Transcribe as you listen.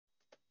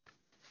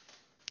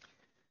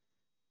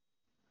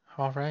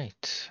All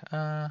right,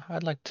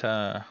 I'd like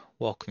to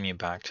welcome you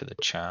back to the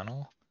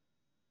channel.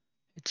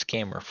 It's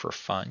Gamer for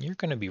Fun. You're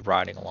going to be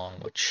riding along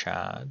with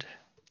Chad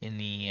in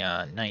the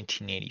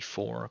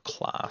 1984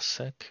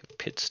 classic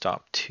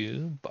Pitstop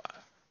II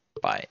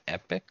by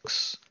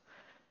Epyx.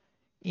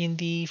 In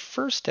the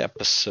first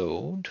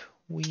episode,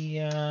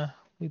 we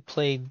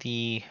played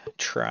the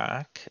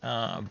track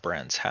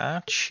Brands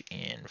Hatch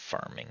in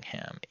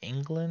Farmingham,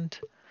 England,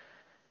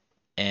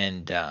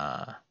 and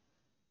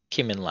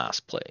came in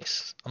last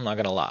place. I'm not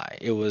gonna lie,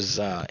 it was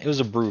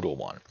a brutal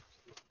one.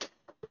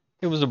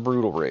 It was a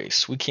brutal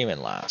race. We came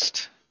in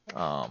last.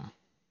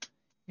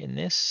 In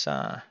this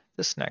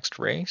next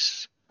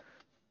race,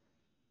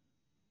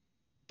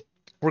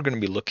 we're gonna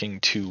be looking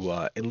to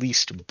at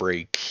least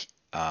break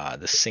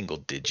the single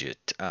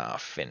digit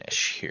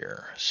finish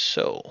here.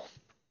 So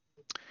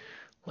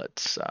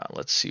let's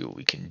see what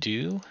we can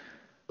do.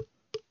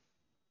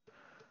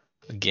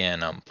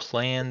 Again, I'm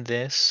playing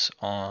this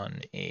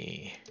on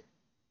a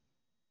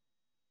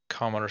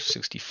Commodore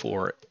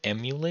 64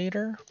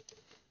 emulator.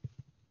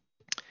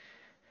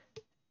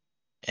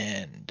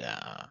 And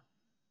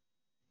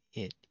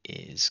it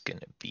is going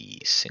to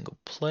be single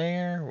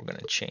player. We're going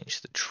to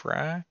change the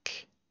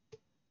track.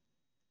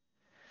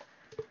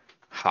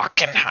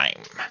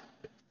 Hockenheim,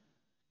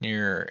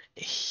 near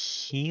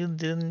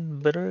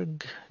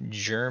Hildenberg,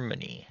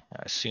 Germany.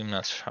 I assume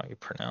that's how you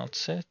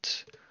pronounce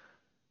it.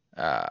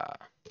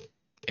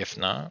 If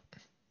not,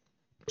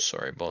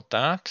 sorry about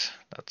that.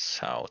 That's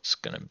how it's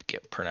going to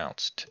get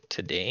pronounced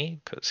today,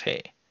 because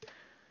hey,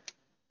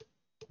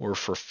 we're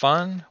for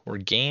fun, we're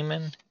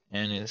gaming,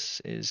 and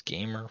is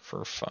gamer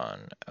for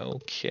fun.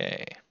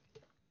 Okay.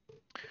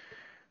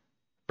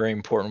 Very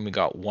important, we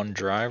got one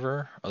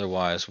driver,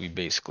 otherwise we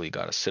basically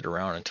got to sit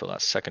around until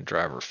that second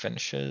driver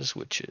finishes,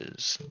 which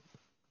is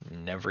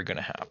never going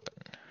to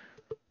happen.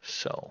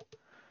 So,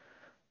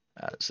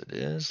 as it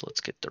is, let's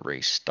get the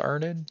race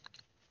started.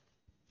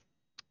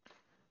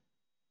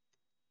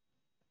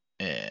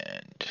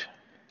 And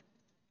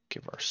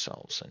give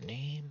ourselves a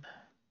name.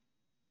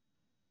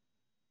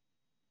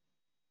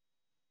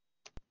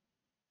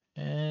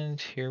 And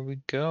here we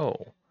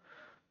go.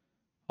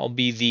 I'm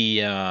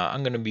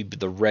gonna be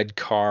the red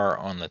car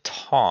on the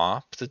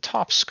top. The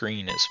top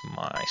screen is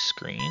my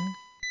screen.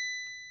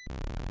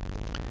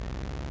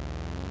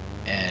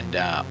 And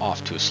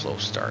off to a slow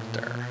start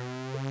there.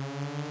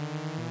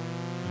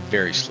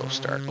 Very slow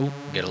start. Oh,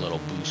 get a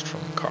little boost from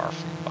the car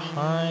from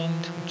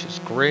behind, which is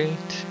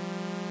great.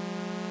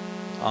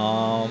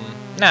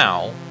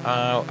 Now,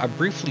 I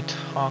briefly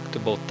talked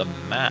about the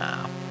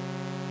map.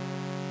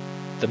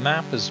 The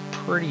map is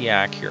pretty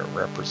accurate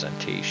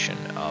representation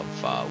of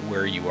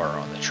where you are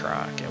on the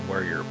track and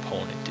where your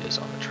opponent is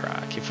on the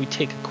track. If we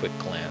take a quick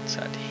glance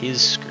at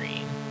his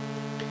screen,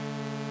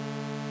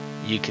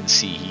 you can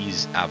see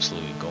he's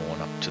absolutely going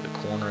up to the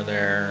corner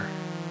there,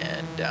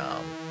 and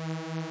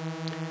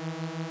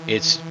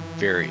it's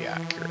very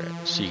accurate.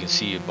 So you can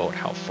see about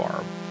how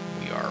far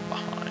we are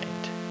behind.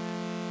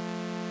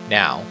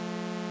 Now,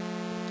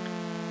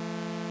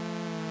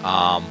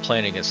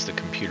 playing against the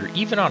computer,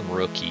 even on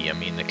rookie, I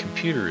mean, the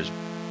computer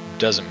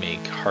doesn't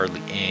make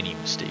hardly any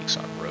mistakes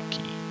on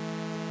rookie.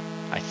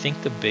 I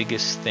think the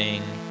biggest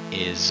thing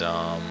is,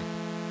 and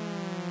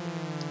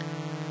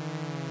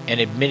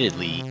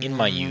admittedly, in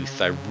my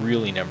youth, I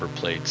really never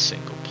played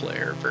single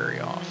player very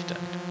often.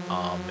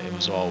 It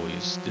was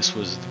always, this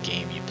was the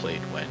game you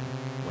played when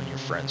your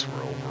friends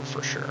were over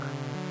for sure.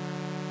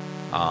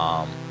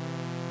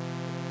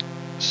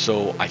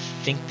 So I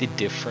think the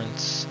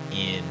difference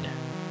in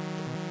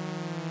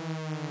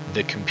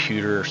the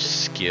computer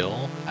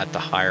skill at the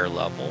higher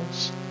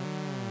levels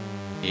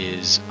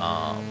is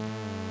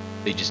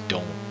they just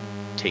don't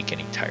take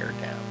any tire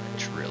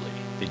damage, really.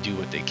 They do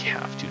what they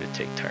have to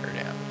take tire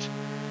damage.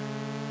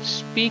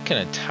 Speaking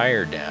of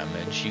tire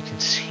damage, you can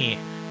see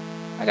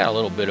I got a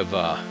little bit of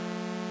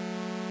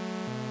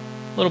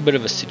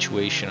a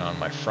situation on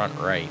my front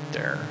right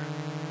there.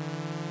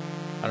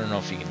 I don't know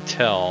if you can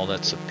tell,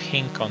 that's a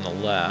pink on the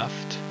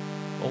left.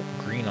 Oh,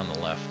 green on the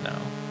left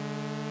now.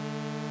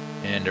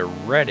 And a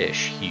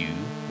reddish hue.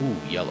 Ooh,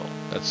 yellow.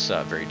 That's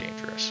very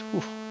dangerous.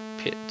 Ooh,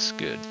 pit's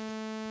good.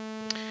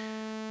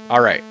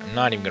 Alright, I'm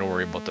not even going to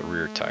worry about the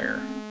rear tire.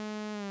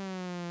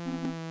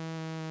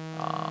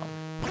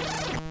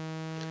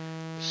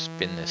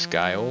 Spin this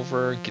guy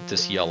over, get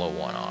this yellow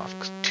one off.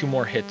 'Cause 2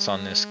 more hits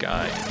on this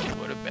guy and he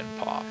would have been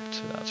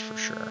popped, that's for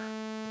sure.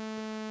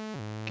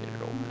 Get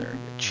it over there,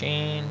 get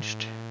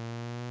changed.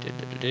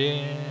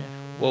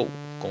 Whoa,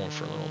 going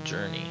for a little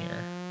journey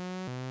here.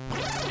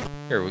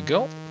 Here we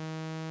go.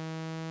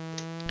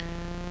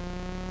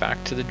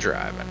 Back to the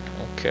driving.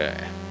 Okay.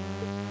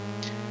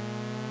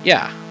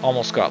 Yeah,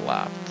 almost got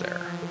lapped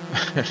there.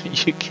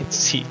 you can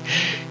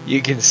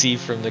see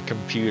from the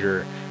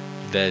computer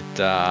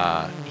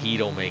that he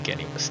don't make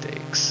any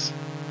mistakes.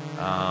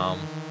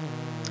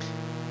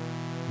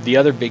 The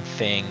other big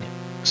thing,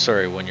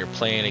 sorry, when you're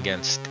playing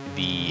against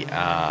the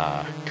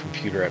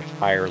computer at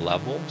higher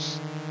levels,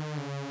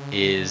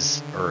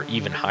 is, or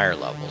even higher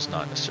levels,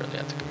 not necessarily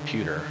at the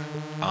computer,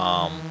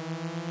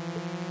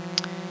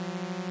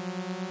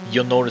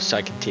 you'll notice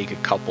I can take a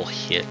couple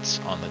hits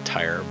on the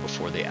tire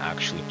before they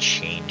actually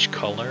change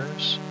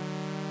colors.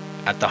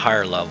 At the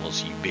higher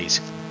levels, you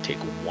basically take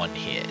one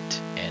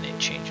hit and it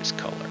changes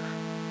color.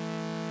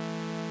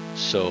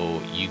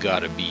 So you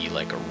gotta be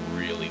like a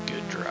really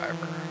good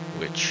driver,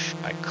 which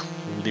I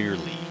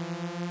clearly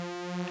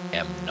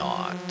am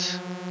not.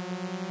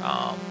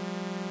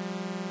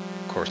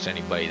 Of course,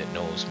 anybody that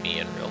knows me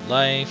in real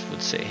life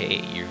would say,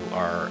 hey, you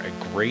are a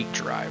great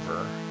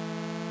driver.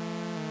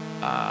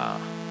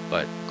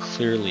 But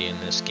clearly in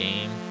this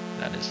game,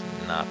 that is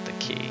not the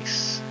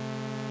case.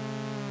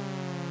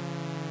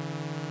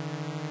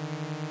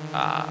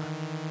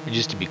 And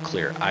just to be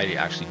clear, I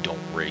actually don't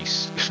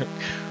race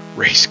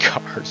race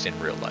cars in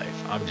real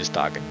life. I'm just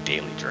talking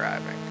daily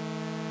driving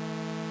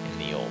in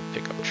the old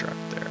pickup truck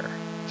there.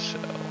 So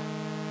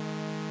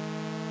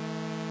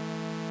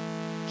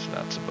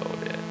that's about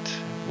it.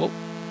 Whoa.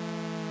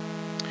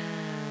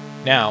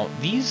 Now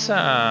these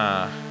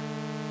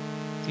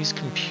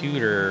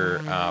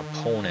computer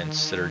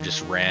opponents that are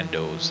just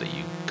randos that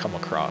you come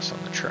across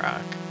on the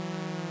track,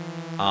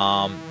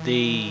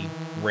 they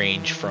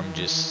range from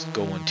just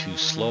going too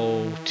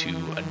slow to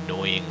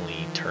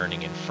annoyingly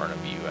turning in front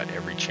of you at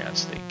every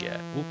chance they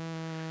get.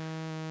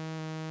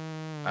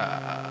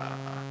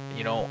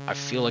 You know, I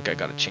feel like I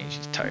gotta change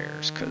these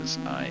tires because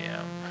I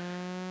am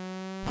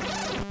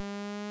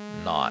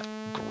not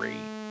great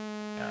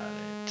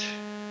at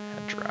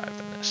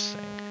driving this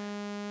thing.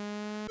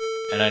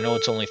 And I know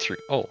it's only 3.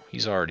 Oh,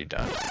 he's already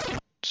done.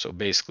 So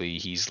basically,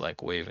 he's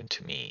like waving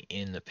to me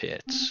in the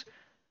pits.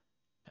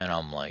 And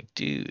I'm like,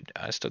 dude,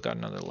 I still got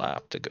another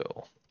lap to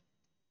go.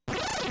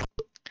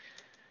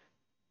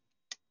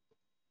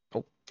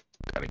 Oh,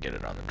 gotta get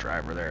it on the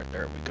driver there.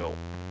 There we go.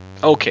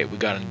 Okay, we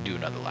gotta do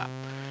another lap.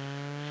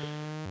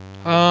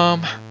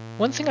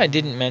 One thing I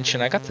didn't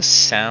mention, I got the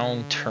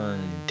sound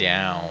turned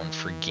down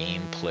for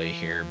gameplay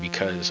here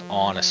because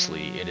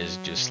honestly, it is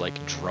just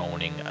like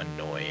droning,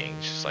 annoying.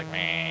 It's just like,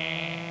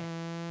 meh.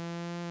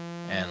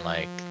 And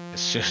like, as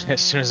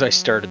soon as I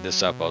started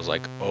this up, I was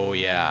like, oh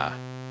yeah,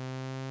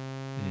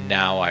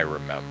 now I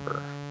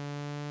remember.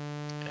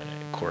 And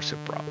of course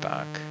it brought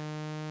back.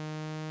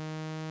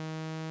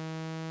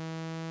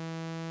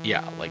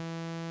 Yeah, like,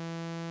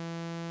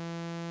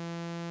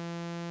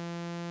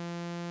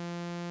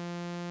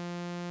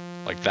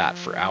 that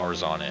for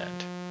hours on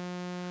end.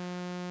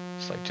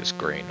 It's like just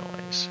gray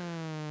noise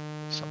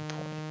at some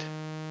point.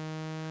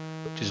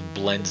 Just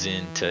blends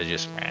into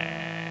just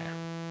meh.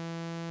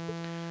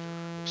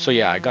 So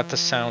yeah, I got the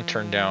sound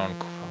turned down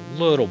a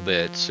little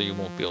bit so you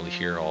won't be able to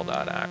hear all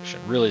that action.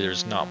 Really,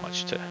 there's not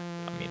much to,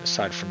 I mean,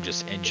 aside from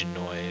just engine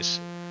noise,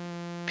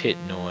 pit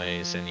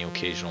noise, and the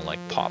occasional like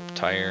pop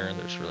tire,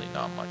 there's really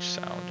not much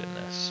sound in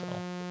this. So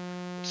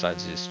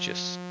besides it's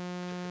just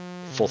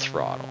full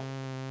throttle.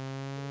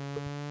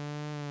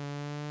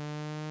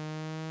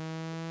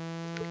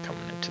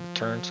 Coming into the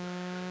turns.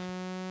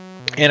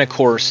 And of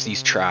course,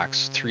 these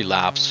tracks, 3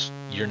 laps,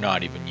 you're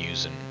not even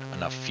using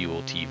enough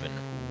fuel to even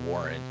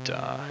warrant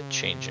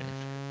changing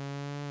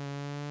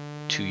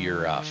to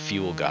your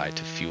fuel guy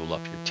to fuel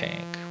up your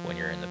tank when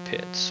you're in the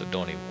pits. So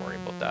don't even worry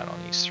about that on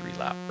these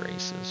 3-lap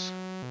races.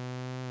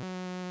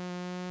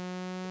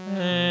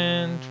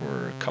 And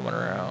we're coming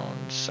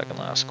around second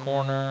last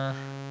corner.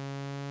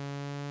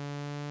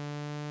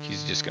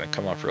 He's just going to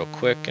come up real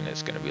quick and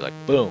it's going to be like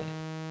boom,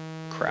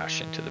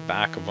 crash into the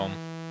back of him.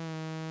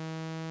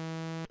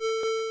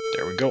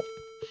 There we go.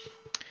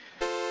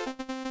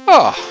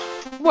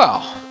 Oh,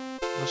 well,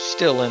 we're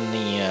still in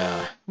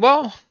the,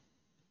 well,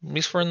 at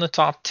least we're in the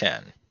top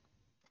 10.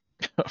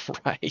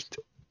 Right.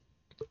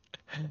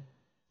 At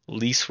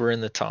least we're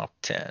in the top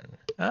 10.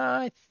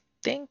 I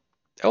think,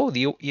 oh,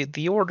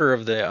 the order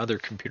of the other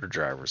computer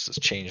drivers has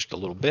changed a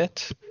little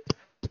bit.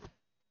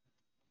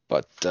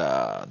 But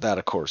that,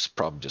 of course,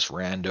 probably just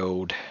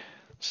randoed.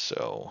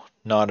 So,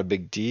 not a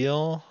big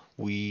deal.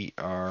 We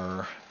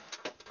are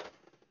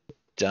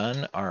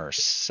done our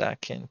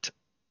second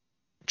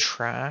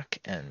track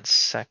and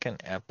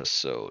second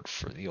episode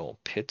for the old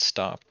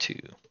Pitstop 2.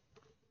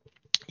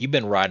 You've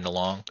been riding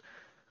along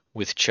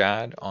with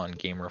Chad on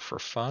Gamer for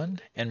Fun,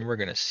 and we're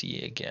going to see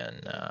you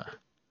again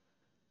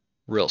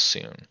real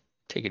soon.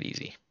 Take it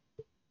easy.